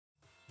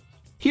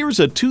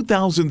Here's a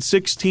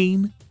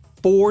 2016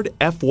 Ford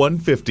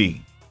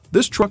F-150.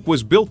 This truck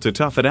was built to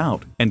tough it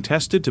out and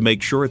tested to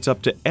make sure it's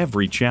up to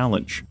every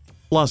challenge.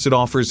 Plus, it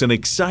offers an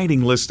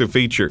exciting list of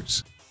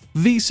features: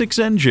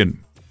 V6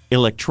 engine,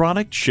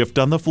 electronic shift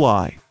on the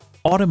fly,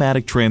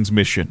 automatic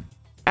transmission,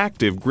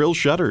 active grille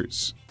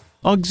shutters,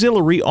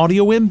 auxiliary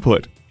audio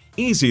input,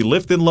 easy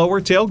lift and lower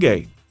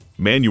tailgate,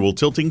 manual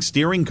tilting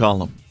steering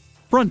column,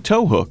 front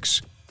tow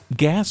hooks,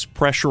 gas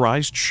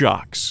pressurized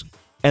shocks,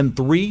 and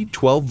 3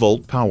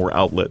 12-volt power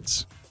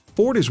outlets.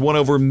 Ford has won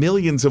over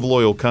millions of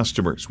loyal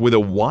customers with a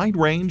wide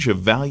range of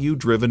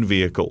value-driven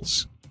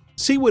vehicles.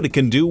 See what it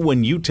can do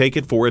when you take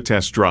it for a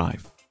test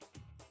drive.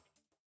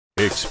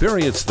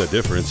 Experience the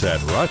difference at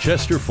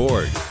Rochester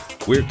Ford.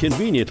 We're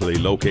conveniently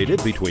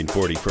located between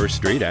 41st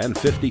Street and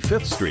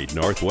 55th Street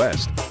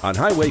Northwest on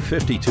Highway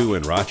 52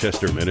 in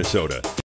Rochester, Minnesota.